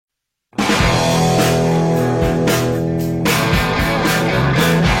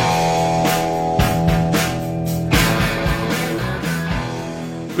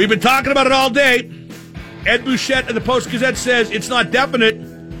We've been talking about it all day. Ed Bouchette in the Post-Gazette says it's not definite.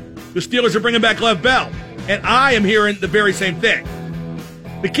 The Steelers are bringing back Lev Bell. And I am hearing the very same thing.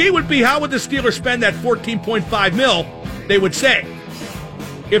 The key would be, how would the Steelers spend that $14.5 million they would save?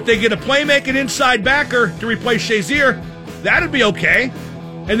 If they get a playmaking inside backer to replace Shazier, that'd be okay.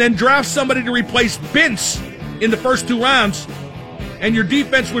 And then draft somebody to replace Bince in the first 2 rounds, and your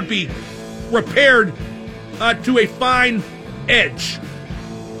defense would be repaired to a fine edge.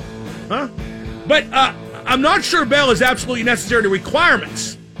 But I'm not sure Bell is absolutely necessary to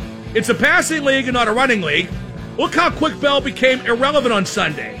requirements. It's a passing league and not a running league. Look how quick Bell became irrelevant on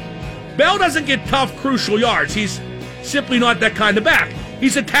Sunday. Bell doesn't get tough, crucial yards. He's simply not that kind of back.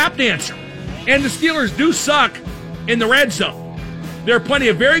 He's a tap dancer. And the Steelers do suck in the red zone. There are plenty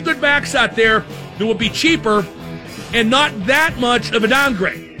of very good backs out there that will be cheaper and not that much of a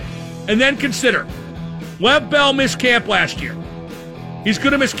downgrade. And then consider, Lev Bell missed camp last year. He's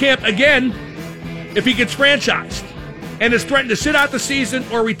going to miss camp again if he gets franchised and is threatened to sit out the season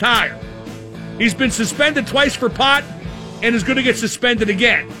or retire. He's been suspended twice for pot and is going to get suspended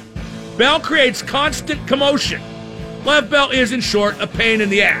again. Bell creates constant commotion. Lev Bell is, in short, a pain in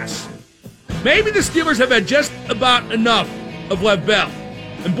the ass. Maybe the Steelers have had just about enough of Lev Bell.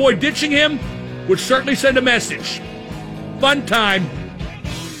 And boy, ditching him would certainly send a message. Fun time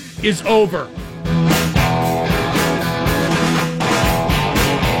is over.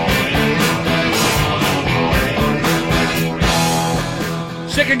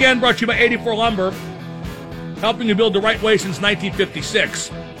 Sick Again, brought to you by 84 Lumber, helping you build the right way since 1956.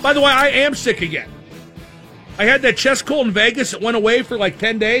 By the way, I am sick again. I had that chest cold in Vegas. It went away for like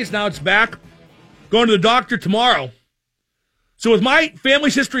 10 days. Now it's back. Going to the doctor tomorrow. So with my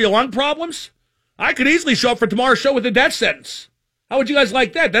family's history of lung problems, I could easily show up for tomorrow's show with a death sentence. How would you guys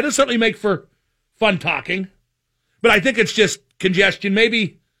like that? That would certainly make for fun talking. But I think it's just congestion,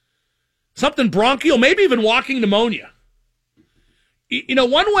 maybe something bronchial, maybe even walking pneumonia. You know,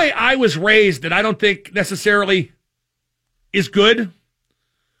 one way I was raised that I don't think necessarily is good,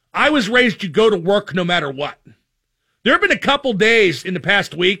 I was raised to go to work no matter what. There have been a couple days in the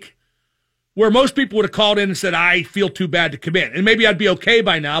past week where most people would have called in and said, I feel too bad to come in. And maybe I'd be okay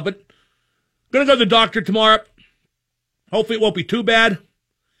by now, but I'm going to go to the doctor tomorrow. Hopefully it won't be too bad.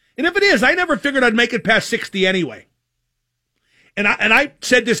 And if it is, I never figured I'd make it past 60 anyway. And I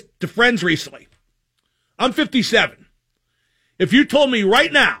said this to friends recently. I'm 57. If you told me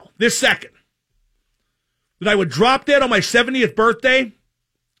right now, this second, that I would drop dead on my 70th birthday,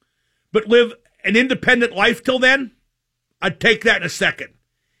 but live an independent life till then, I'd take that in a second.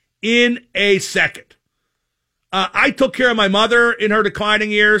 In a second. I took care of my mother in her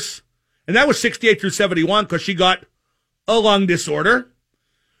declining years, and that was 68 through 71 because she got a lung disorder.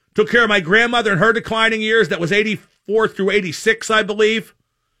 Took care of my grandmother in her declining years. That was 84 through 86, I believe.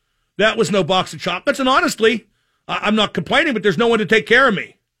 That was no box of chocolates. And honestly, I'm not complaining, but there's no one to take care of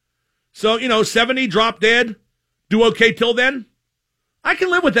me. So, 70, drop dead, do okay till then. I can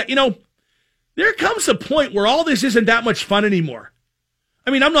live with that. There comes a point where all this isn't that much fun anymore. I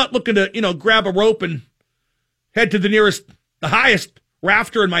mean, I'm not looking to, grab a rope and head to the highest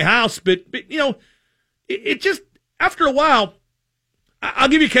rafter in my house, but it just, after a while, I'll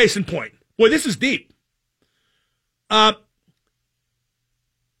give you a case in point. Boy, this is deep.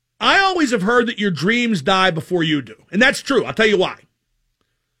 I always have heard that your dreams die before you do. And that's true. I'll tell you why.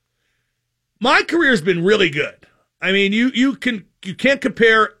 My career has been really good. I mean, you can't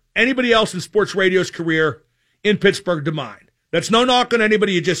compare anybody else in sports radio's career in Pittsburgh to mine. That's no knock on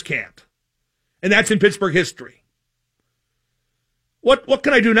anybody, you just can't. And that's in Pittsburgh history. What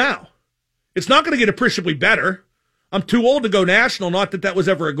can I do now? It's not going to get appreciably better. I'm too old to go national, not that was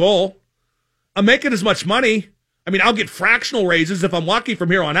ever a goal. I'm making as much money. I mean, I'll get fractional raises if I'm lucky from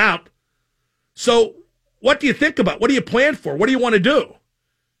here on out. So what do you think about? What do you plan for? What do you want to do?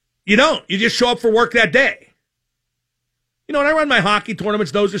 You don't. You just show up for work that day. And I run my hockey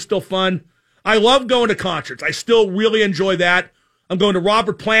tournaments. Those are still fun. I love going to concerts. I still really enjoy that. I'm going to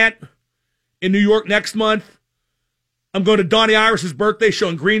Robert Plant in New York next month. I'm going to Donnie Iris' birthday show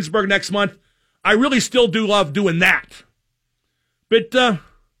in Greensburg next month. I really still do love doing that. But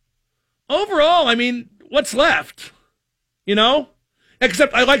overall, I mean, what's left?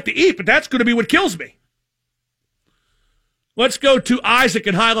 Except I like to eat, but that's going to be what kills me. Let's go to Isaac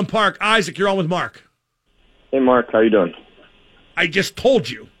in Highland Park. Isaac, you're on with Mark. Hey, Mark. How you doing? I just told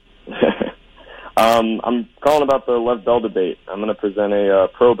you. I'm calling about the Lev Bell debate. I'm going to present a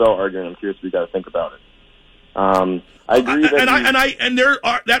pro-Bell argument. I'm curious what you guys think about it. I agree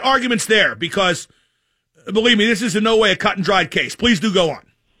that that argument's there because, believe me, this is in no way a cut and dried case. Please do go on.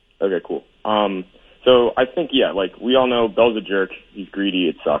 Okay, cool. So I think, yeah, like we all know Bell's a jerk. He's greedy.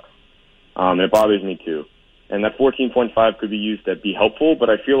 It sucks. It bothers me too. And that 14.5 could be used to be helpful, but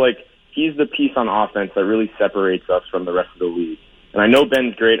I feel like he's the piece on offense that really separates us from the rest of the league. And I know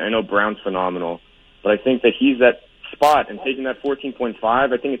Ben's great. I know Brown's phenomenal. But I think that he's that spot, and taking that 14.5,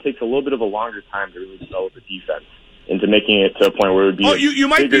 I think it takes a little bit of a longer time to really develop a defense into making it to a point where it would be you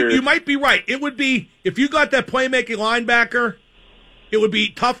might be right. It would be, if you got that playmaking linebacker, it would be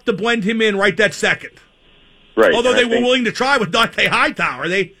tough to blend him in right that second. Right. Although they were willing to try with Dante Hightower.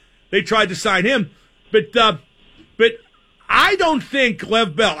 They tried to sign him. But I don't think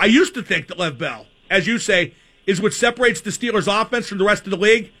Lev Bell, I used to think that Lev Bell, as you say, is what separates the Steelers' offense from the rest of the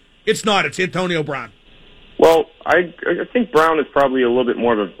league. It's not. It's Antonio Brown. Well, I think Brown is probably a little bit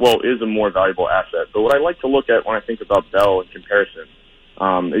more of is a more valuable asset. But what I like to look at when I think about Bell in comparison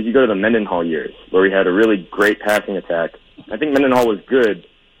is you go to the Mendenhall years, where we had a really great passing attack. I think Mendenhall was good,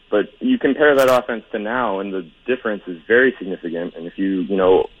 but you compare that offense to now, and the difference is very significant. And if you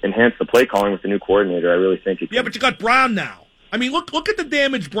enhance the play calling with the new coordinator, I really think it can. Yeah, but you got Brown now. I mean, look at the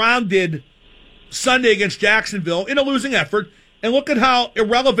damage Brown did Sunday against Jacksonville in a losing effort, and look at how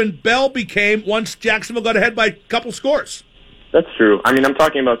irrelevant Bell became once Jacksonville got ahead by a couple scores. That's true. I mean, I'm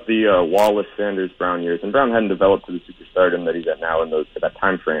talking about the Wallace, Sanders, Brown years, and Brown hadn't developed to the superstardom that he's at now in that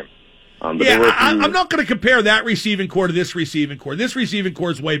time frame. I'm not going to compare that receiving core to this receiving core. This receiving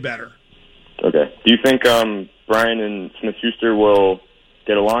core is way better. Okay. Do you think Brian and Smith-Schuster will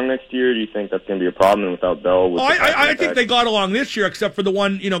get along next year? Do you think that's going to be a problem without Bell? I think they got along this year, except for the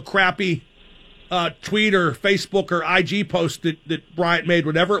one crappy tweet or Facebook or IG post that Bryant made,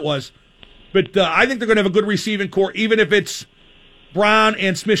 whatever it was. But I think they're going to have a good receiving core, even if it's Brown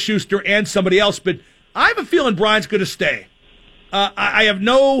and Smith-Schuster and somebody else. But I have a feeling Bryant's going to stay. I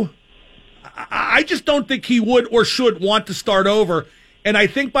just don't think he would or should want to start over. And I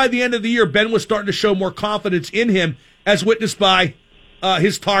think by the end of the year, Ben was starting to show more confidence in him, as witnessed by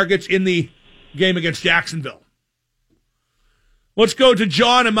his targets in the game against Jacksonville. Let's go to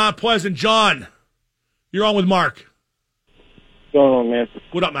John in Mount Pleasant. John, you're on with Mark. What's going on, man?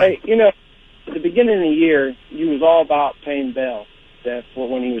 What up, man? Hey, at the beginning of the year, you was all about paying Bell. That's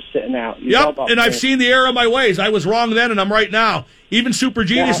when he was sitting out. Yep, and I've seen the error of my ways. I was wrong then, and I'm right now. Even super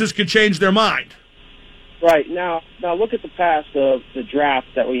geniuses can change their mind. Right. Now look at the past of the draft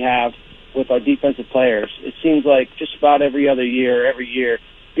that we have with our defensive players. It seems like just about every year,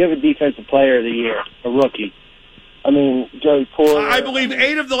 you have a defensive player of the year, a rookie. I mean, Joey Porter. I believe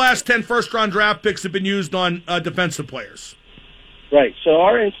 8 of the last 10 first-round draft picks have been used on defensive players. Right. So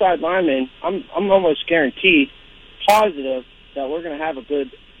our inside linemen, I'm almost guaranteed, positive, that we're going to have a good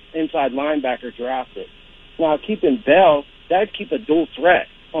inside linebacker drafted. Now, keeping Bell, that'd keep a dual threat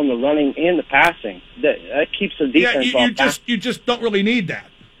on the running and the passing. That keeps the defense off. You just don't really need that.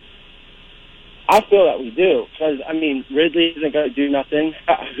 I feel that we do. Because, Ridley isn't going to do nothing.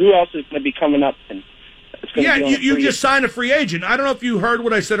 Who else is going to be coming up? You just signed a free agent. I don't know if you heard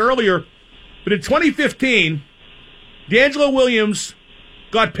what I said earlier, but in 2015, D'Angelo Williams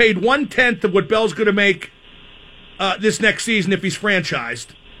got paid 1/10 of what Bell's going to make this next season if he's franchised.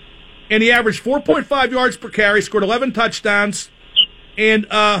 And he averaged 4.5 yards per carry, scored 11 touchdowns, and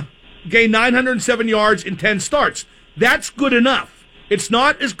gained 907 yards in 10 starts. That's good enough. It's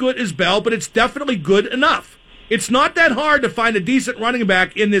not as good as Bell, but it's definitely good enough. It's not that hard to find a decent running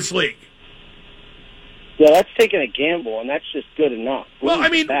back in this league. Yeah, that's taking a gamble, and that's just good enough.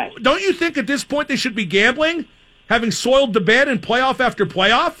 Don't you think at this point they should be gambling, having soiled the bed in playoff after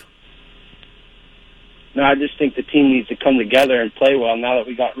playoff? No, I just think the team needs to come together and play well now that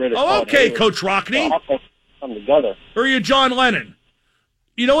we got rid of Coach Rockney. Come together. Or are you John Lennon?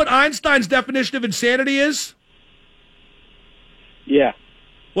 You know what Einstein's definition of insanity is? Yeah.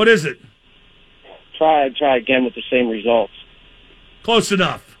 What is it? Try again with the same results. Close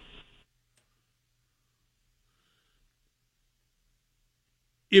enough.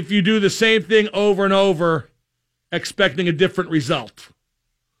 If you do the same thing over and over, expecting a different result.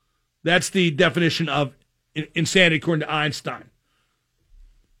 That's the definition of insanity according to Einstein.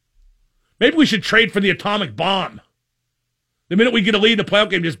 Maybe we should trade for the atomic bomb. The minute we get a lead in the playoff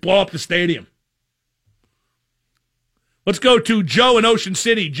game, just blow up the stadium. Let's go to Joe in Ocean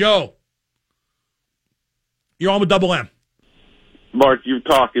City. Joe, you're on with Double M. Mark, you're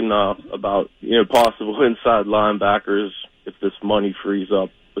talking about possible inside linebackers if this money frees up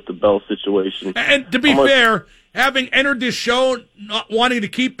with the Bell situation. And to be fair, having entered this show not wanting to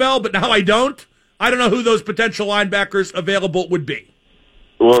keep Bell, but now I don't know who those potential linebackers available would be.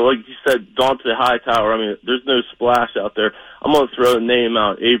 Well, like you said, Dante Hightower, there's no splash out there. I'm going to throw a name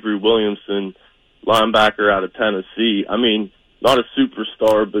out, Avery Williamson, linebacker out of Tennessee. not a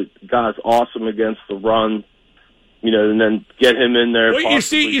superstar, but guy's awesome against the run. And then get him in there. Well, you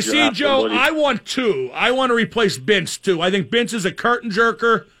see, Joe, somebody. I want two. I want to replace Bintz, too. I think Bintz is a curtain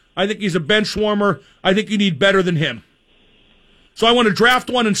jerker. I think he's a bench warmer. I think you need better than him. So I want to draft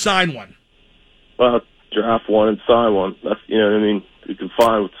one and sign one. Well, draft one and sign one. That's, you can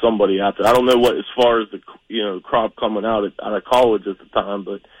find with somebody out there. I don't know what, as far as the crop coming out of college at the time,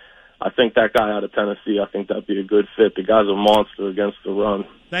 but I think that guy out of Tennessee, I think that'd be a good fit. The guy's a monster against the run.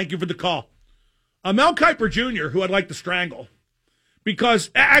 Thank you for the call. Mel Kiper Jr., who I'd like to strangle, because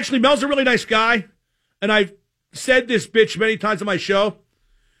actually Mel's a really nice guy, and I've said this bitch many times on my show,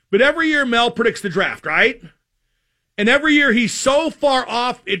 but every year Mel predicts the draft, right? And every year he's so far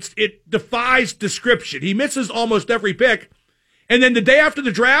off, it defies description. He misses almost every pick, and then the day after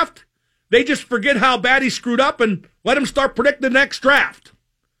the draft, they just forget how bad he screwed up and let him start predicting the next draft.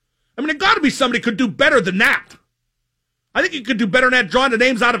 I mean, there's got to be somebody who could do better than that. I think he could do better than that, drawing the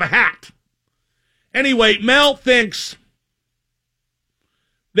names out of a hat. Anyway, Mel thinks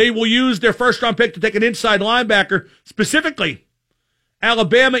they will use their first-round pick to take an inside linebacker, specifically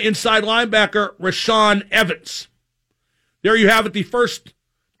Alabama inside linebacker Rashaan Evans. There you have it, the first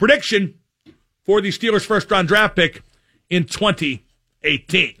prediction for the Steelers' first-round draft pick in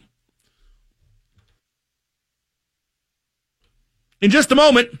 2018. In just a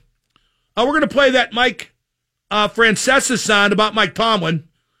moment, we're going to play that Mike Francesa sound about Mike Tomlin,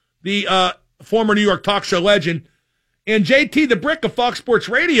 the former New York talk show legend. And JT the Brick of Fox Sports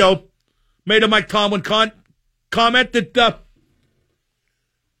Radio made a Mike Tomlin comment that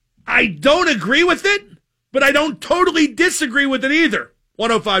I don't agree with it, but I don't totally disagree with it either.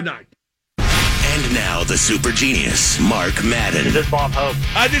 105.9. And now the super genius, Mark Madden. Is this Bob Hope?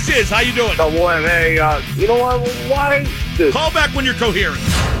 This is. How you doing? So, hey, you know what? Why? Call back when you're coherent.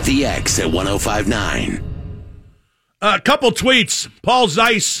 The X at 105.9. A couple tweets. Paul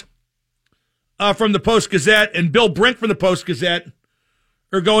Zeiss from the Post-Gazette and Bill Brink from the Post-Gazette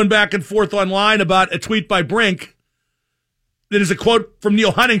are going back and forth online about a tweet by Brink that is a quote from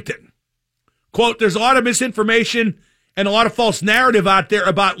Neil Huntington. Quote, there's a lot of misinformation and a lot of false narrative out there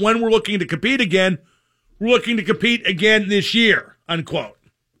about when we're looking to compete again. We're looking to compete again this year, unquote.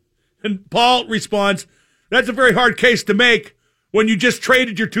 And Paul responds, that's a very hard case to make when you just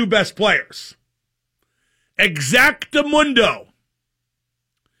traded your two best players. Exactamundo.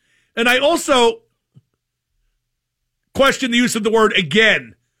 And I also question the use of the word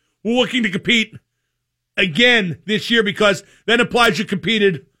again. We're looking to compete again this year because that implies you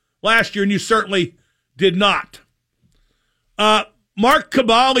competed last year, and you certainly did not. Mark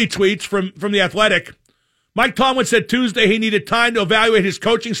Cabali tweets from The Athletic. Mike Tomlin said Tuesday he needed time to evaluate his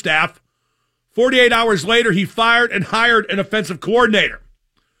coaching staff. 48 hours later, he fired and hired an offensive coordinator.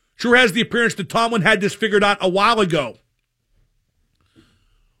 Sure has the appearance that Tomlin had this figured out a while ago.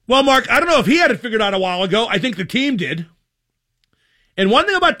 Well, Mark, I don't know if he had it figured out a while ago. I think the team did. And one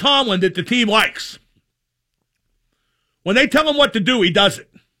thing about Tomlin that the team likes, when they tell him what to do, he does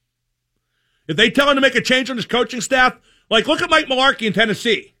it. If they tell him to make a change on his coaching staff, like look at Mike Mularkey in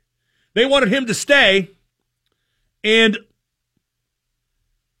Tennessee. They wanted him to stay, and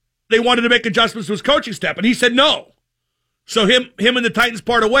they wanted to make adjustments to his coaching staff, and he said no. So him and the Titans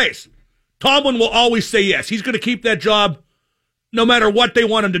parted ways. Tomlin will always say yes. He's going to keep that job no matter what they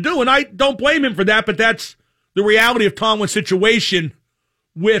want him to do, and I don't blame him for that, but that's the reality of Tomlin's situation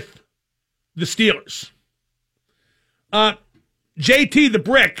with the Steelers. JT the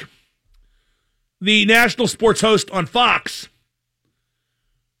Brick, the national sports host on Fox,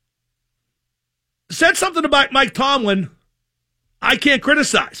 said something about Mike Tomlin I can't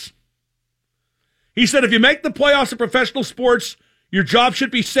criticize. He said if you make the playoffs in professional sports, your job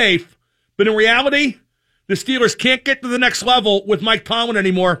should be safe, but in reality, the Steelers can't get to the next level with Mike Tomlin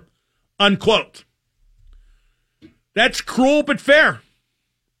anymore, unquote. That's cruel but fair.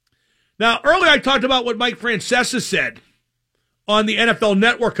 Now, earlier I talked about what Mike Francesa said on the NFL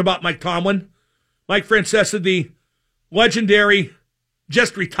Network about Mike Tomlin. Mike Francesa, the legendary,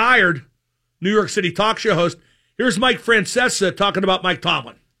 just retired New York City talk show host. Here's Mike Francesa talking about Mike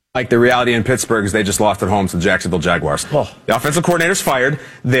Tomlin. Like the reality in Pittsburgh is they just lost at home to the Jacksonville Jaguars. Oh. The offensive coordinator's fired.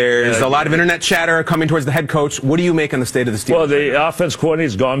 There's a lot of internet chatter coming towards the head coach. What do you make on the state of the Steelers? Well, the offense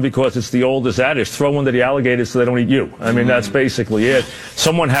coordinator's gone because it's the oldest adage, throw one to the alligators so they don't eat you. I mean, that's basically it.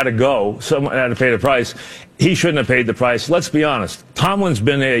 Someone had to go. Someone had to pay the price. He shouldn't have paid the price. Let's be honest. Tomlin's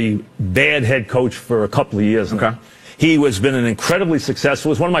been a bad head coach for a couple of years now. Okay. He has been an incredibly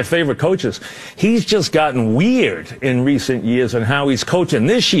successful. He's one of my favorite coaches. He's just gotten weird in recent years on how he's coaching.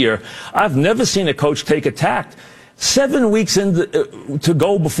 This year, I've never seen a coach take a tact. 7 weeks to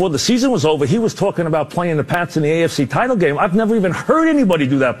go before the season was over, he was talking about playing the Pats in the AFC title game. I've never even heard anybody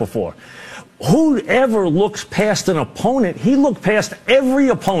do that before. Whoever looks past an opponent, he looked past every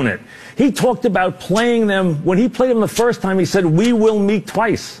opponent. He talked about playing them. When he played them the first time, he said, we will meet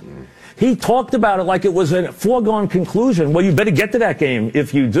twice. He talked about it like it was a foregone conclusion. Well, you better get to that game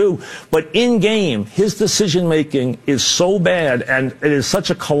if you do. But in game, his decision-making is so bad, and it is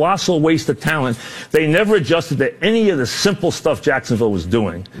such a colossal waste of talent. They never adjusted to any of the simple stuff Jacksonville was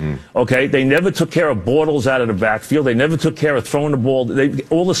doing. Okay? They never took care of Bortles out of the backfield. They never took care of throwing the ball.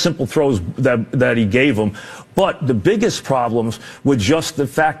 All the simple throws that he gave them. But the biggest problems were just the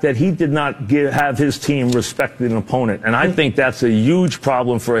fact that he did not have his team respect an opponent. And I think that's a huge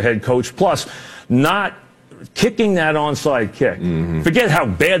problem for a head coach. Plus, not kicking that onside kick. Forget how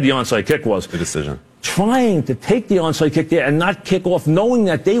bad the onside kick was. The decision. Trying to take the onside kick there and not kick off, knowing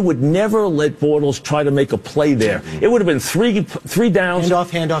that they would never let Bortles try to make a play there. It would have been three downs.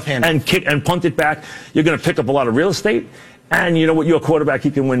 Hand off. And kick and punt it back. You're going to pick up a lot of real estate. And you know what? Your quarterback,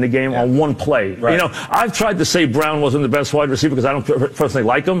 he can win the game on one play. Right. You know, I've tried to say Brown wasn't the best wide receiver because I don't personally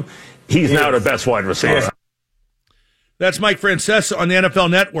like him. He's now the best wide receiver. That's Mike Francesa on the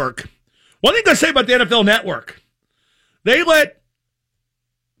NFL Network. One thing to say about the NFL Network, they let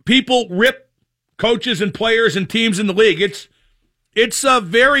people rip coaches and players and teams in the league. It's a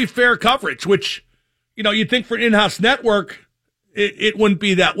very fair coverage, which, you know, you'd think for an in-house network, it wouldn't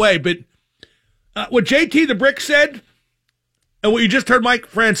be that way. But what JT the Brick said, and what you just heard Mike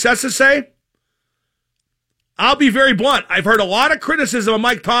Francesa say, I'll be very blunt. I've heard a lot of criticism of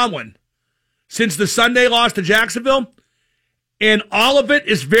Mike Tomlin since the Sunday loss to Jacksonville, and all of it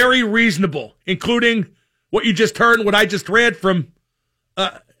is very reasonable, including what you just heard and what I just read from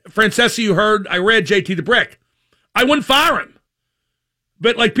Francesa. You heard, I read JT the Brick. I wouldn't fire him.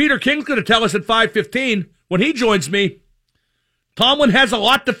 But like Peter King's going to tell us at 5:15 when he joins me, Tomlin has a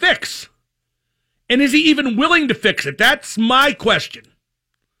lot to fix. And is he even willing to fix it? That's my question.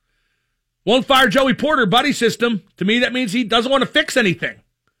 Won't fire Joey Porter, buddy system. To me, that means he doesn't want to fix anything.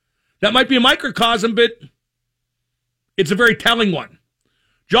 That might be a microcosm, but it's a very telling one.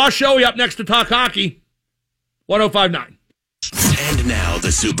 Josh Shoey up next to talk hockey. 105.9. And now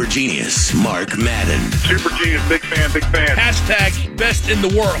the super genius, Mark Madden. Super genius, big fan. Hashtag best in the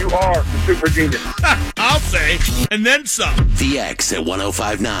world. You are the super genius. I'll say, and then some. The X at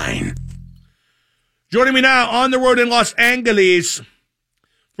 105.9. Joining me now on the road in Los Angeles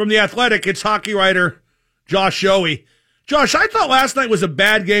from The Athletic, it's hockey writer Josh Shoey. Josh, I thought last night was a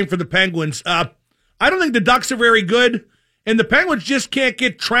bad game for the Penguins. I don't think the Ducks are very good, and the Penguins just can't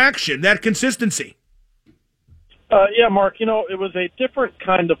get traction, that consistency. Yeah, Mark, you know, it was a different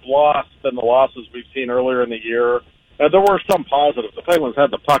kind of loss than the losses we've seen earlier in the year. There were some positives. The Penguins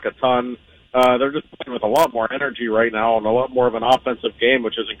had the puck a ton. They're just playing with a lot more energy right now and a lot more of an offensive game,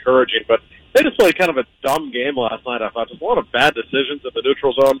 which is encouraging. But they just played kind of a dumb game last night, I thought. Just a lot of bad decisions in the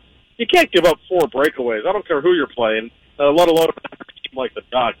neutral zone. You can't give up 4 breakaways. I don't care who you're playing, let alone a team like the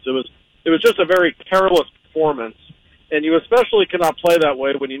Ducks. It was just a very careless performance. And you especially cannot play that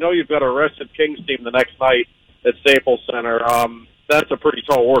way when you know you've got a rested Kings team the next night at Staples Center. That's a pretty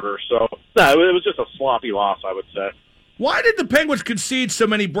tall order. So, no, it was just a sloppy loss, I would say. Why did the Penguins concede so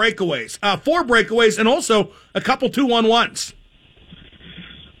many breakaways? 4 breakaways and also a couple 2-on-1s.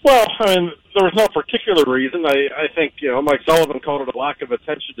 Well, I mean, there was no particular reason. I think, you know, Mike Sullivan called it a lack of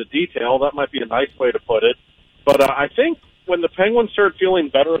attention to detail. That might be a nice way to put it. But I think when the Penguins start feeling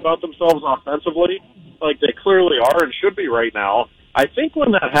better about themselves offensively, like they clearly are and should be right now, I think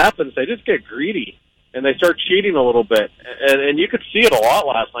when that happens, they just get greedy and they start cheating a little bit. And you could see it a lot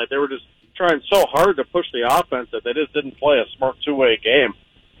last night. They were just trying so hard to push the offense that they just didn't play a smart two-way game.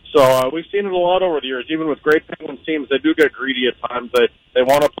 So we've seen it a lot over the years. Even with great Penguins teams, they do get greedy at times. They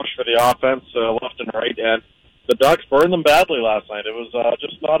want to push for the offense left and right, and the Ducks burned them badly last night. It was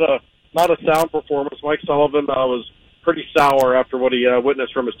just not a sound performance. Mike Sullivan was pretty sour after what he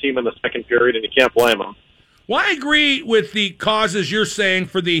witnessed from his team in the second period, and you can't blame him. Well, I agree with the causes you're saying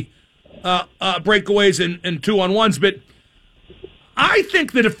for the breakaways and 2-on-1s, but I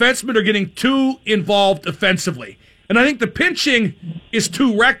think the defensemen are getting too involved offensively. And I think the pinching is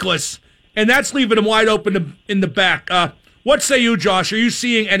too reckless, and that's leaving them wide open in the back. What say you, Josh? Are you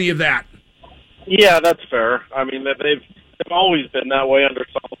seeing any of that? Yeah, that's fair. I mean, they've always been that way under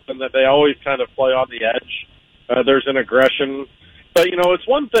Sullivan, that they always kind of play on the edge. There's an aggression. But, you know, it's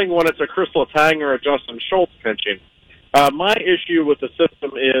one thing when it's a Chris Letang or a Justin Schultz pinching. My issue with the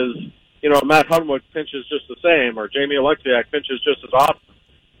system is, you know, Matt Hunwick pinches just the same, or Jamie Alexiak pinches just as often.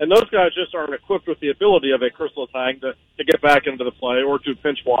 And those guys just aren't equipped with the ability of a Chris Letang to get back into the play or to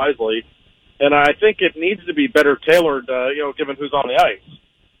pinch wisely. And I think it needs to be better tailored, given who's on the ice.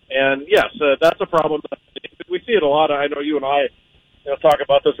 And, yes, that's a problem. We see it a lot. I know you and I talk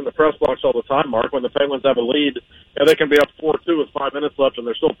about this in the press box all the time, Mark. When the Penguins have a lead, they can be up 4-2 with 5 minutes left, and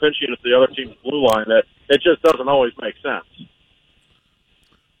they're still pinching at the other team's blue line. It just doesn't always make sense.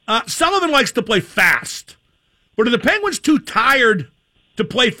 Sullivan likes to play fast. But are the Penguins too tired to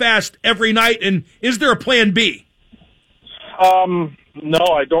play fast every night, and is there a plan B? No,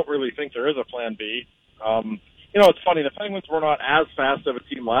 I don't really think there is a plan B. It's funny. The Penguins were not as fast of a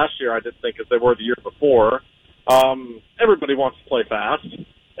team last year, I didn't think, as they were the year before. Everybody wants to play fast,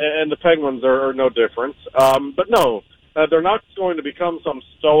 and the Penguins are no different. But no, they're not going to become some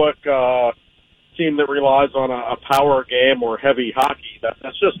stoic team that relies on a power game or heavy hockey.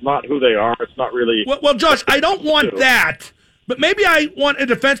 That's just not who they are. It's not really... Well, Josh, I don't want that, but maybe I want a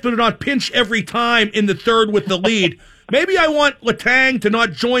defenseman to not pinch every time in the third with the lead. Maybe I want Letang to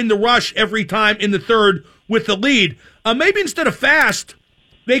not join the rush every time in the third with the lead. Maybe instead of fast,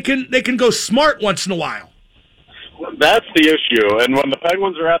 they can go smart once in a while. That's the issue. And when the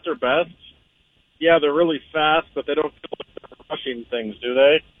Penguins are at their best, yeah, they're really fast, but they don't feel like they're rushing things, do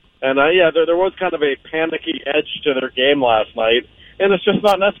they? And, there was kind of a panicky edge to their game last night, and it's just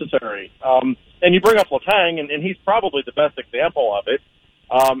not necessary. And you bring up Letang, and he's probably the best example of it.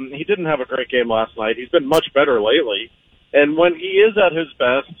 He didn't have a great game last night. He's been much better lately. And when he is at his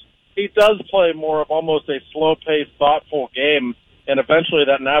best, he does play more of almost a slow-paced, thoughtful game, and eventually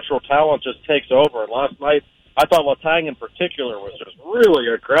that natural talent just takes over. And last night, I thought Letang in particular was just really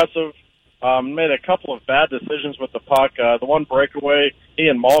aggressive, made a couple of bad decisions with the puck. The one breakaway, he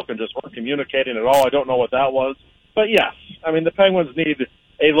and Malkin just weren't communicating at all. I don't know what that was. But yes, I mean, the Penguins need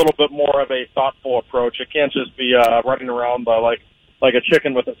a little bit more of a thoughtful approach. It can't just be running around like a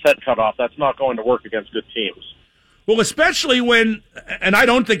chicken with its head cut off. That's not going to work against good teams. Well, especially when, and I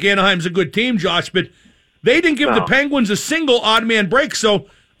don't think Anaheim's a good team, Josh, but they didn't give the Penguins a single odd man break. So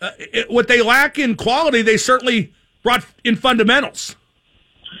what they lack in quality, they certainly brought in fundamentals.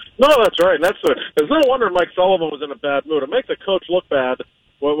 No, that's right. And there's no wonder Mike Sullivan was in a bad mood. It makes a coach look bad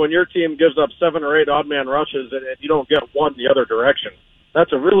when your team gives up 7 or 8 odd man rushes and you don't get one the other direction.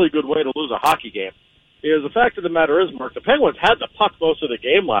 That's a really good way to lose a hockey game. Because the fact of the matter is, Mark, the Penguins had the puck most of the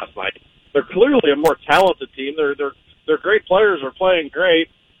game last night. They're clearly a more talented team. They're great players. Are playing great,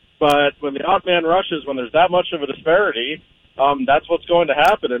 but when the odd man rushes, when there's that much of a disparity, that's what's going to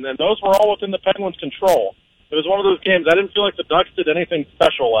happen. And those were all within the Penguins' control. It was one of those games. I didn't feel like the Ducks did anything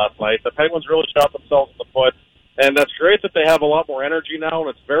special last night. The Penguins really shot themselves in the foot, and that's great that they have a lot more energy now, and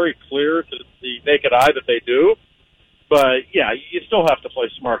it's very clear to the naked eye that they do. But, yeah, you still have to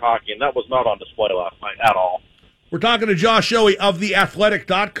play smart hockey, and that was not on display last night at all. We're talking to Josh Yohe of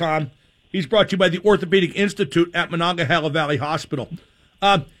TheAthletic.com. He's brought to you by the Orthopedic Institute at Monongahela Valley Hospital.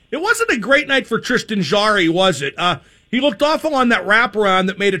 It wasn't a great night for Tristan Jarry, was it? He looked awful on that wraparound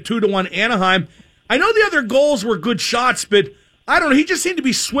that made it 2-1 Anaheim. I know the other goals were good shots, but I don't know. He just seemed to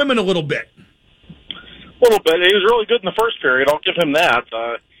be swimming a little bit. A little bit. He was really good in the first period. I'll give him that.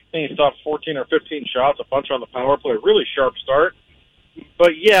 I think he stopped 14 or 15 shots, a bunch on the power play, really sharp start.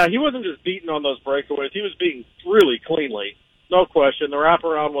 But, yeah, he wasn't just beaten on those breakaways. He was beaten really cleanly. No question. The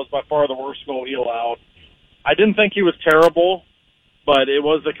wraparound was by far the worst goal he allowed. I didn't think he was terrible, but it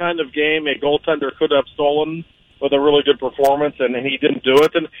was the kind of game a goaltender could have stolen with a really good performance, and he didn't do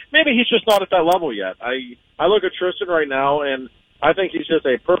it. And maybe he's just not at that level yet. I look at Tristan right now, and I think he's just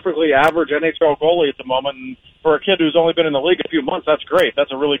a perfectly average NHL goalie at the moment. And for a kid who's only been in the league a few months, that's great.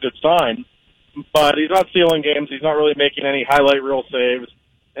 That's a really good sign. But he's not stealing games. He's not really making any highlight reel saves.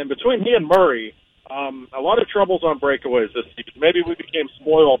 And between he and Murray, a lot of troubles on breakaways this season. Maybe we became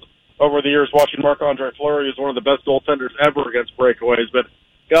spoiled over the years watching Marc-Andre Fleury as one of the best goaltenders ever against breakaways. But,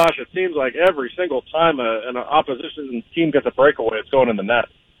 gosh, it seems like every single time an opposition team gets a breakaway, it's going in the net.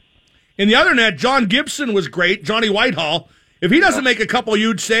 In the other net, John Gibson was great, Johnny Whitehall. If he doesn't make a couple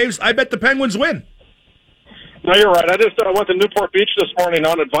huge saves, I bet the Penguins win. No, you're right. I went to Newport Beach this morning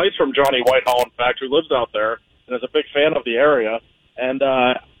on advice from Johnny Whitehall, in fact, who lives out there and is a big fan of the area. And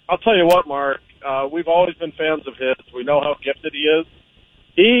I'll tell you what, Mark, we've always been fans of his. We know how gifted he is.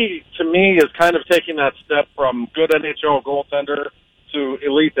 He, to me, is kind of taking that step from good NHL goaltender to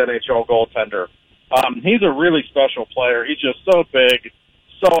elite NHL goaltender. He's a really special player. He's just so big,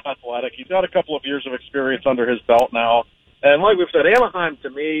 so athletic. He's got a couple of years of experience under his belt now. And like we've said, Anaheim, to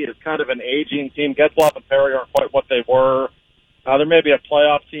me, is kind of an aging team. Getzlaf and Perry aren't quite what they were. There may be a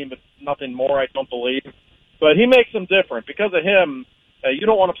playoff team, but nothing more, I don't believe. But he makes them different. Because of him, you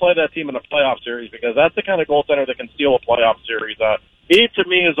don't want to play that team in a playoff series because that's the kind of goaltender that can steal a playoff series. He, to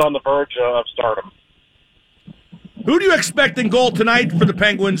me, is on the verge of stardom. Who do you expect in goal tonight for the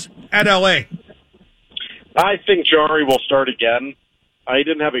Penguins at L.A.? I think Jari will start again. He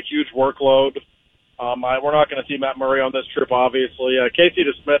didn't have a huge workload. We're not going to see Matt Murray on this trip, obviously. Casey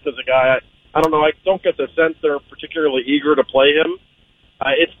DeSmith is a guy, I don't know, I don't get the sense they're particularly eager to play him.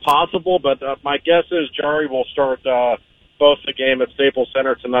 It's possible, but my guess is Jari will start both the game at Staples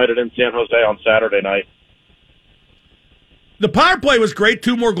Center tonight and in San Jose on Saturday night. The power play was great,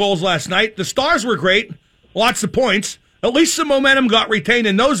 2 more goals last night. The Stars were great, lots of points. At least some momentum got retained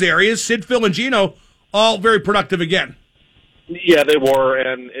in those areas. Sid, Phil, and Gino, all very productive again. Yeah, they were,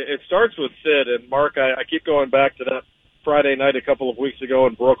 and it starts with Sid. And, Mark, I keep going back to that Friday night a couple of weeks ago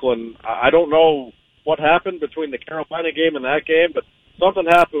in Brooklyn. I don't know what happened between the Carolina game and that game, but something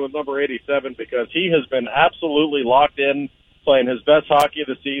happened with number 87 because he has been absolutely locked in, playing his best hockey of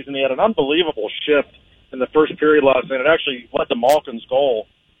the season. He had an unbelievable shift in the first period last night. It actually led to Malkin's goal.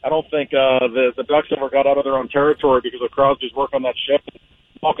 I don't think the Ducks ever got out of their own territory because of Crosby's work on that shift.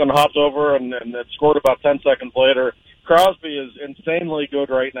 Malkin hops over and it scored about 10 seconds later. Crosby is insanely good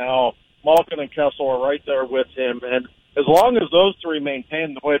right now. Malkin and Kessel are right there with him. And as long as those three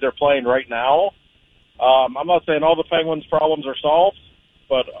maintain the way they're playing right now, I'm not saying all the Penguins' problems are solved,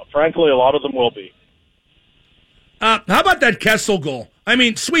 but frankly, a lot of them will be. How about that Kessel goal? I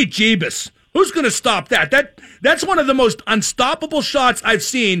mean, sweet Jeebus. Who's going to stop that? That's one of the most unstoppable shots I've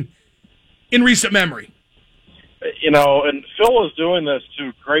seen in recent memory. You know, and Phil is doing this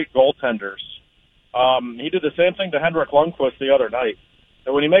to great goaltenders. He did the same thing to Henrik Lundqvist the other night.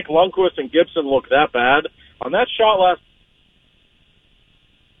 And when you make Lundqvist and Gibson look that bad, on that shot last...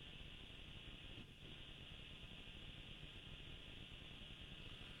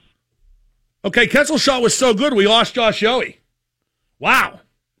 Okay, Kessel's shot was so good, we lost Josh Yohe. Wow.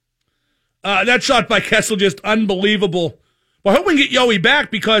 That shot by Kessel, just unbelievable. Well, I hope we can get Yohe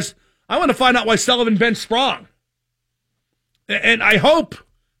back because I want to find out why Sullivan benched Sprong. And I hope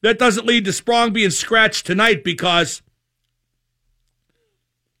that doesn't lead to Sprong being scratched tonight because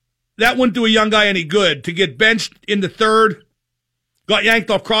that wouldn't do a young guy any good to get benched in the third, got yanked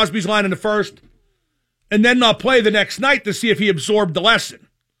off Crosby's line in the first, and then not play the next night to see if he absorbed the lesson.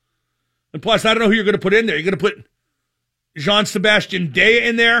 And plus, I don't know who you're going to put in there. You're going to put Jean-Sebastien Dea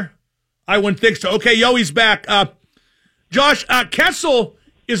in there? I wouldn't think so. Okay, Yohe's back. Josh, Kessel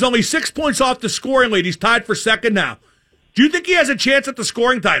is only 6 points off the scoring lead. He's tied for second now. Do you think he has a chance at the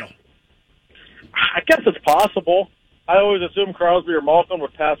scoring title? I guess it's possible. I always assumed Crosby or Malkin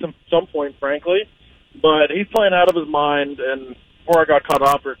would pass him at some point, frankly. But he's playing out of his mind, and before I got cut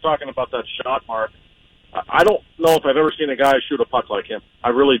off, we were talking about that shot, Mark. I don't know if I've ever seen a guy shoot a puck like him. I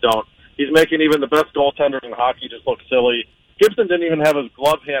really don't. He's making even the best goaltenders in hockey just look silly. Gibson didn't even have his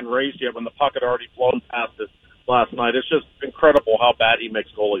glove hand raised yet when the puck had already flown past it last night. It's just incredible how bad he makes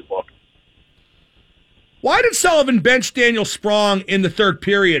goalies look. Why did Sullivan bench Daniel Sprong in the third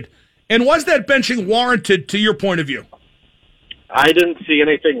period? And was that benching warranted to your point of view? I didn't see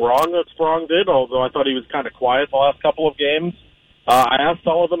anything wrong that Sprong did, although I thought he was kind of quiet the last couple of games. I asked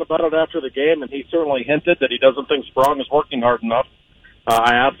Sullivan about it after the game, and he certainly hinted that he doesn't think Sprong is working hard enough.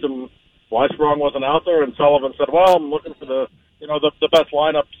 I asked him why Sprong wasn't out there, and Sullivan said, well, I'm looking for the best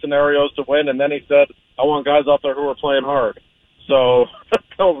lineup scenarios to win, and then he said, I want guys out there who are playing hard. So that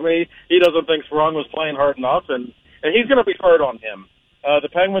tells me he doesn't think Sprong was playing hard enough, and he's going to be hard on him. The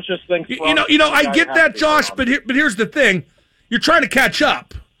Penguins just think Sprong... I get that, Josh, but here's the thing. You're trying to catch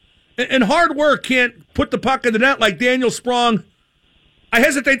up, and hard work can't put the puck in the net like Daniel Sprong. I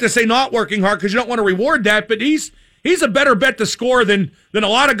hesitate to say not working hard because you don't want to reward that, but he's a better bet to score than a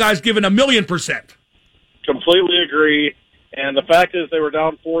lot of guys given 1,000,000%. Completely agree. And the fact is they were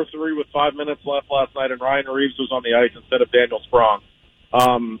down 4-3 with 5 minutes left last night, and Ryan Reeves was on the ice instead of Daniel Sprong.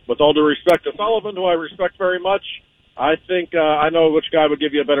 With all due respect to Sullivan, who I respect very much, I think I know which guy would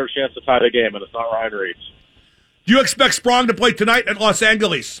give you a better chance to tie the game, and it's not Ryan Reeves. Do you expect Sprong to play tonight at Los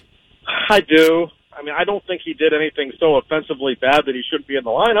Angeles? I do. I mean, I don't think he did anything so offensively bad that he shouldn't be in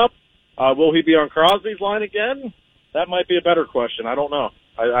the lineup. Will he be on Crosby's line again? That might be a better question. I don't know.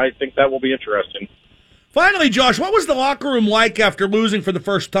 I think that will be interesting. Finally, Josh, what was the locker room like after losing for the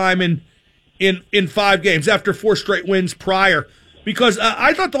first time in 5 games, after 4 straight wins prior? Because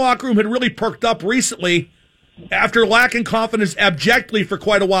I thought the locker room had really perked up recently after lacking confidence abjectly for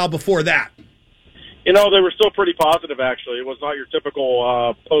quite a while before that. You know, they were still pretty positive, actually. It was not your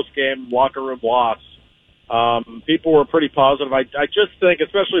typical post-game locker room loss. People were pretty positive. I just think,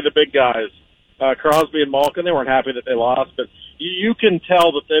 especially the big guys, Crosby and Malkin, they weren't happy that they lost, but you can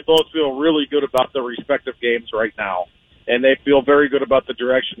tell that they both feel really good about their respective games right now, and they feel very good about the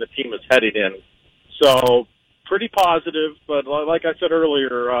direction the team is heading in. So pretty positive, but like I said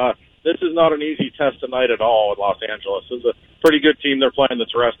earlier, this is not an easy test tonight at all in Los Angeles. This is a pretty good team they're playing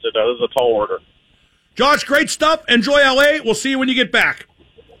that's rested. This is a tall order. Josh, great stuff. Enjoy L.A. We'll see you when you get back.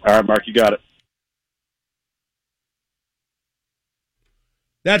 All right, Mark, you got it.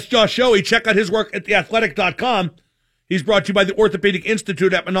 That's Josh Shoei. Check out his work at theathletic.com. He's brought to you by the Orthopedic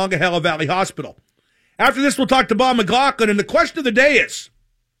Institute at Monongahela Valley Hospital. After this, we'll talk to Bob McLaughlin, and the question of the day is,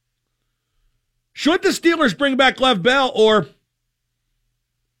 should the Steelers bring back Lev Bell or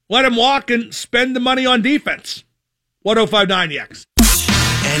let him walk and spend the money on defense? 105.9 X.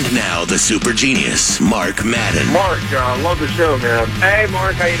 And now the super genius, Mark Madden. Mark, love the show, man. Hey,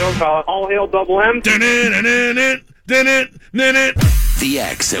 Mark, how you doing, fella? All hail Double M. The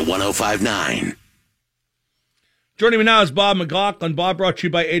X at 105.9. Joining me now is Bob McLaughlin. Bob, brought to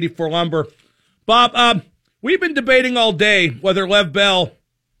you by 84 Lumber. Bob, we've been debating all day whether Lev Bell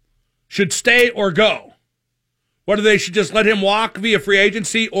should stay or go. Whether they should just let him walk via free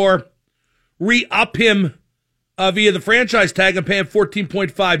agency or re-up him via the franchise tag and pay him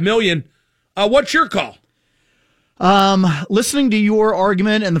 $14.5 million. What's your call? Listening to your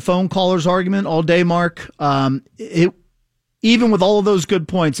argument and the phone caller's argument all day, Mark, even with all of those good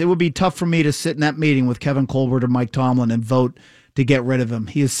points, it would be tough for me to sit in that meeting with Kevin Colbert or Mike Tomlin and vote to get rid of him.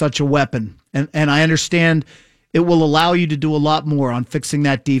 He is such a weapon. And I understand it will allow you to do a lot more on fixing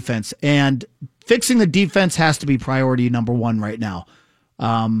that defense. And fixing the defense has to be priority number one right now.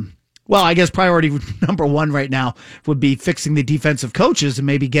 Well, I guess priority number one right now would be fixing the defensive coaches and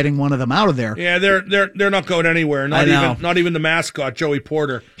maybe getting one of them out of there. Yeah, they're not going anywhere. Not even the mascot, Joey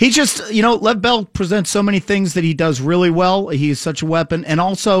Porter. He just, Lev Bell presents so many things that he does really well. He's such a weapon. And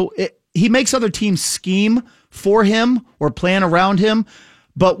also, he makes other teams scheme for him or plan around him.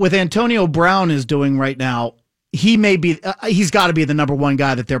 But with Antonio Brown is doing right now, he's got to be the number one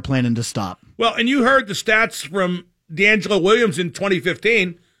guy that they're planning to stop. Well, and you heard the stats from D'Angelo Williams in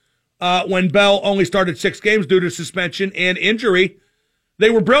 2015. When Bell only started 6 games due to suspension and injury, they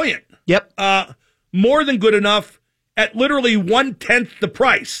were brilliant. Yep. More than good enough at literally 1/10 the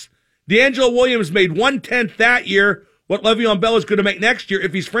price. D'Angelo Williams made 1/10 that year what Le'Veon Bell is going to make next year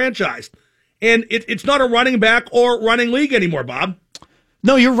if he's franchised. And it's not a running back or running league anymore, Bob.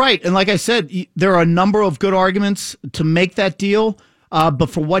 No, you're right. And like I said, there are a number of good arguments to make that deal.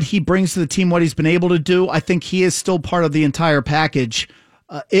 But for what he brings to the team, what he's been able to do, I think he is still part of the entire package.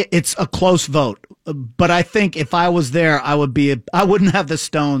 It's a close vote, but I think if I was there, I wouldn't have the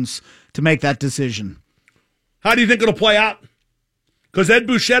stones to make that decision. How do you think it'll play out? Because Ed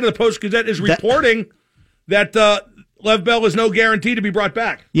Bouchette of the Post-Gazette is reporting that Lev Bell is no guarantee to be brought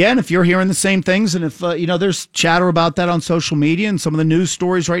back. Yeah, and if you're hearing the same things, and if there's chatter about that on social media and some of the news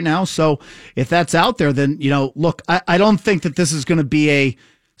stories right now, so if that's out there, then look, I don't think that this is going to be a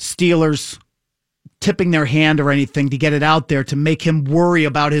Steelers tipping their hand or anything to get it out there to make him worry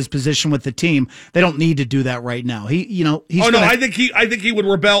about his position with the team. They don't need to do that right now. I think he would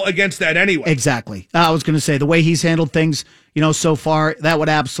rebel against that anyway. Exactly. I was going to say the way he's handled things, so far, that would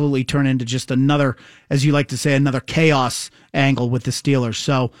absolutely turn into just another, as you like to say, another chaos angle with the Steelers.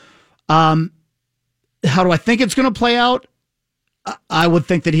 So, how do I think it's going to play out? I would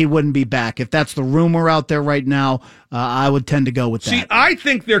think that he wouldn't be back. If that's the rumor out there right now, I would tend to go with that. See, I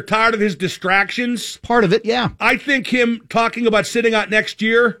think they're tired of his distractions. Part of it, yeah. I think him talking about sitting out next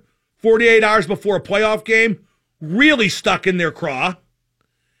year, 48 hours before a playoff game, really stuck in their craw.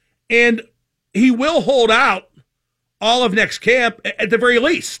 And he will hold out all of next camp at the very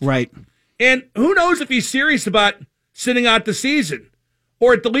least. Right. And who knows if he's serious about sitting out the season,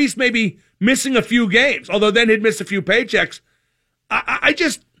 or at the least maybe missing a few games, although then he'd miss a few paychecks.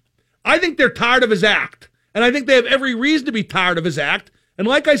 I think they're tired of his act, and I think they have every reason to be tired of his act. And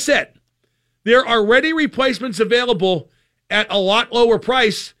like I said, there are ready replacements available at a lot lower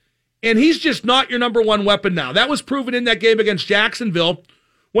price, and he's just not your number one weapon now. That was proven in that game against Jacksonville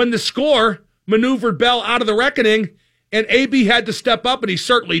when the score maneuvered Bell out of the reckoning, and AB had to step up, and he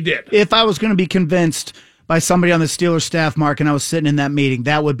certainly did. If I was going to be convinced by somebody on the Steelers staff, Mark, and I was sitting in that meeting,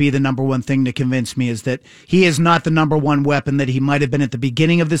 that would be the number one thing to convince me, is that he is not the number one weapon that he might have been at the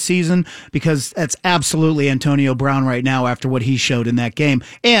beginning of the season, because that's absolutely Antonio Brown right now after what he showed in that game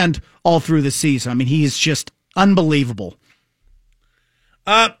and all through the season. I mean, he is just unbelievable.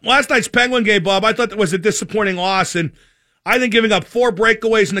 Last night's Penguin game, Bob, I thought that was a disappointing loss, and I think giving up 4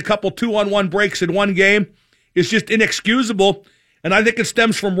 breakaways and a couple 2-on-1 breaks in one game is just inexcusable, and I think it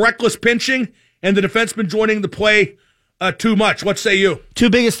stems from reckless pinching and the defenseman joining the play too much. What say you? Two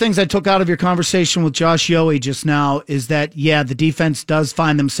biggest things I took out of your conversation with Josh Yohe just now is that, yeah, the defense does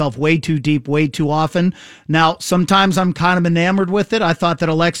find themselves way too deep, way too often. Now, sometimes I'm kind of enamored with it. I thought that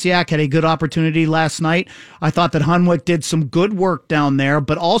Alexiak had a good opportunity last night. I thought that Hunwick did some good work down there,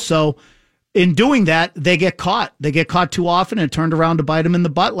 but also in doing that, they get caught. They get caught too often, and it turned around to bite them in the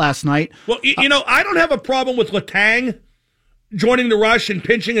butt last night. Well, I don't have a problem with Letang joining the rush and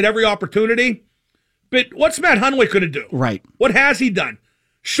pinching at every opportunity. But what's Matt Hunwick going to do? Right. What has he done?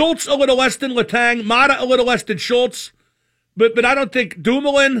 Schultz a little less than Letang, Mata a little less than Schultz. But I don't think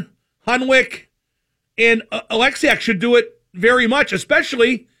Dumoulin, Hunwick, and Alexiak should do it very much,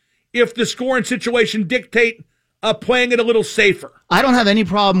 especially if the scoring situation dictate playing it a little safer. I don't have any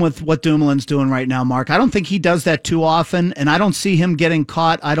problem with what Dumoulin's doing right now, Mark. I don't think he does that too often, and I don't see him getting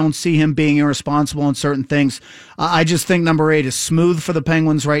caught. I don't see him being irresponsible in certain things. I just think number 8 is smooth for the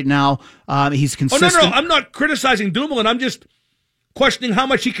Penguins right now. He's consistent. Oh, no, I'm not criticizing Dumoulin. I'm just questioning how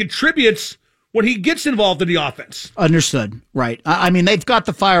much he contributes when he gets involved in the offense. Understood. Right. I mean, they've got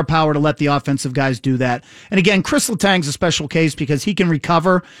the firepower to let the offensive guys do that. And again, Chris Letang's a special case because he can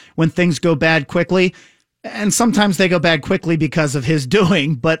recover when things go bad quickly. And sometimes they go bad quickly because of his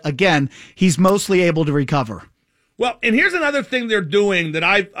doing, but again, he's mostly able to recover. Well, and here's another thing they're doing that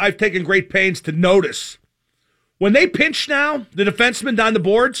I've taken great pains to notice. When they pinch now, the defensemen down the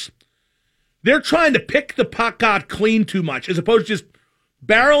boards, they're trying to pick the puck out clean too much, as opposed to just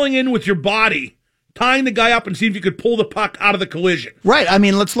barreling in with your body, tying the guy up and see if you could pull the puck out of the collision. Right. I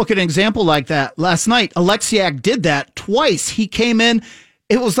mean, let's look at an example like that. Last night, Alexiak did that twice. He came in.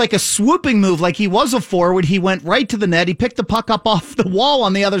 It was like a swooping move, like he was a forward. He went right to the net. He picked the puck up off the wall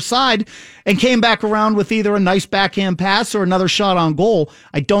on the other side and came back around with either a nice backhand pass or another shot on goal.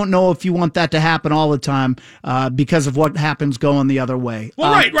 I don't know if you want that to happen all the time because of what happens going the other way.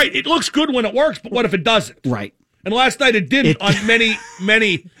 Well, right. It looks good when it works, but what if it doesn't? Right. And last night it didn't on many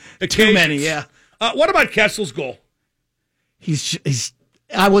occasions. Too many, yeah. What about Kessel's goal? He's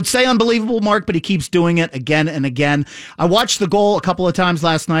I would say unbelievable, Mark, but he keeps doing it again and again. I watched the goal a couple of times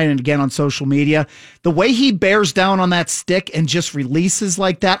last night and again on social media. The way he bears down on that stick and just releases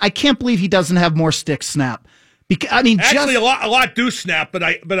like that, I can't believe he doesn't have more stick snap. Actually, a lot do snap, but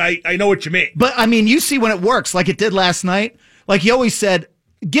I know what you mean. But I mean, you see when it works, like it did last night. Like you always said,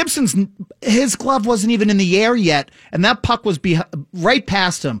 his glove wasn't even in the air yet, and that puck was right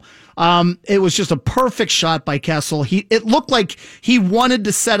past him. It was just a perfect shot by Kessel. It looked like he wanted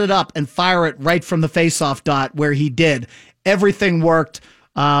to set it up and fire it right from the faceoff dot where he did. Everything worked.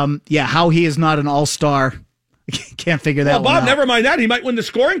 How he is not an all-star, can't figure that one out. Bob, never mind that. He might win the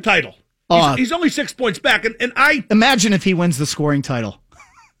scoring title. He's only 6 points back, and I imagine if he wins the scoring title.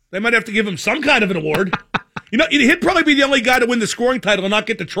 They might have to give him some kind of an award. He'd probably be the only guy to win the scoring title and not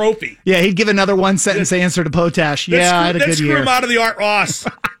get the trophy. Yeah, he'd give another one-sentence answer to Potash. Yeah, I had a good year. Screw him out of the Art Ross.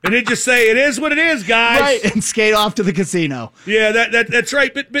 And he'd just say, it is what it is, guys. Right, and skate off to the casino. Yeah, that's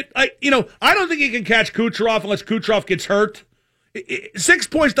right. But I don't think he can catch Kucherov unless Kucherov gets hurt. 6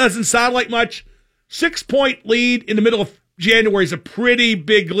 points doesn't sound like much. 6-point lead in the middle of January is a pretty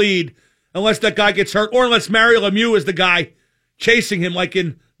big lead unless that guy gets hurt or unless Mario Lemieux is the guy chasing him like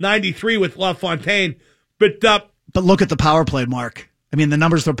in 93 with LaFontaine. But look at the power play, Mark. I mean, the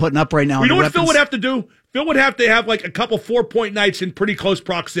numbers they're putting up right now. You know what Phil would have to do? Phil would have to have like a couple 4-point nights in pretty close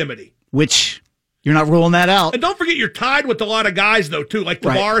proximity. Which, you're not ruling that out. And don't forget, you're tied with a lot of guys, though, too. Like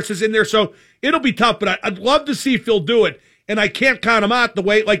Tavares is in there, so it'll be tough. But I'd love to see Phil do it. And I can't count him out the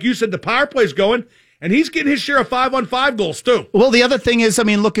way, like you said, the power play's going. And he's getting his share of 5-on-5 goals, too. Well, the other thing is, I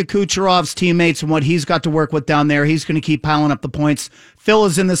mean, look at Kucherov's teammates and what he's got to work with down there. He's going to keep piling up the points. Phil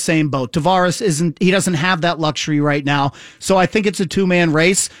is in the same boat. Tavares he doesn't have that luxury right now. So I think it's a two-man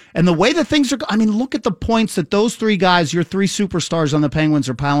race. And the way that things are, I mean, look at the points that those three guys, your three superstars on the Penguins,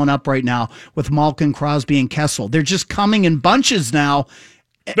 are piling up right now with Malkin, Crosby, and Kessel. They're just coming in bunches now.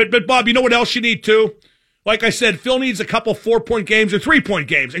 But Bob, you know what else you need, too? Like I said, Phil needs a couple 4-point games or 3-point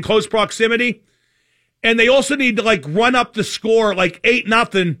games in close proximity. And they also need to, like, run up the score, like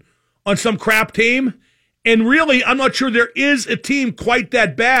 8-0 on some crap team. And really, I'm not sure there is a team quite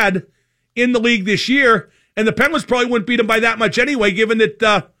that bad in the league this year. And the Penguins probably wouldn't beat them by that much anyway, given that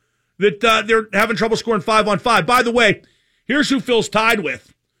they're having trouble scoring 5-on-5. By the way, here's who Phil's tied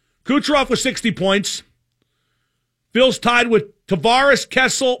with. Kucherov with 60 points. Phil's tied with Tavares,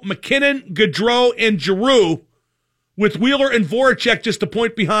 Kessel, McKinnon, Gaudreau, and Giroux, with Wheeler and Voracek just a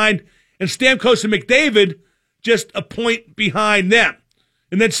point behind, and Stamkos and McDavid just a point behind them.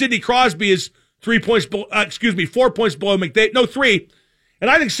 And then Sidney Crosby is 4 points below McDavid. No, 3.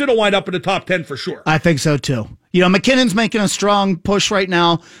 And I think Sid will wind up in the top 10 for sure. I think so, too. McKinnon's making a strong push right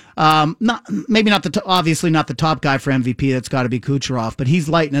now. Obviously not the top guy for MVP. That's got to be Kucherov, but he's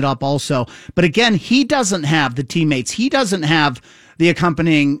lighting it up also. But again, he doesn't have the teammates. He doesn't have the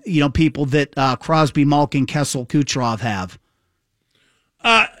accompanying, people that Crosby, Malkin, Kessel, Kucherov have.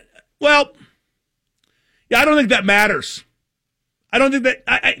 Well, yeah, I don't think that matters. I don't think that.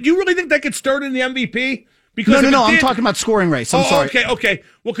 Do you really think that gets stirred in the MVP? Because no. I'm talking about scoring race. I'm sorry. Okay.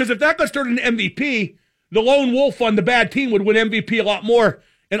 Well, because if that got stirred in the MVP, the lone wolf on the bad team would win MVP a lot more.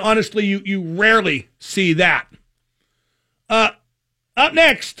 And honestly, you rarely see that. Up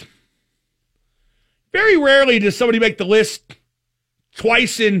next, very rarely does somebody make the list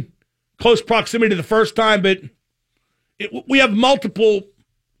twice in close proximity the first time, but we have multiple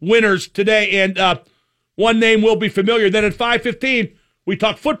winners today, and one name will be familiar. Then at 5:15, we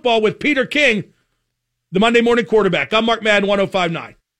talk football with Peter King, the Monday Morning Quarterback. I'm Mark Madden, 105.9.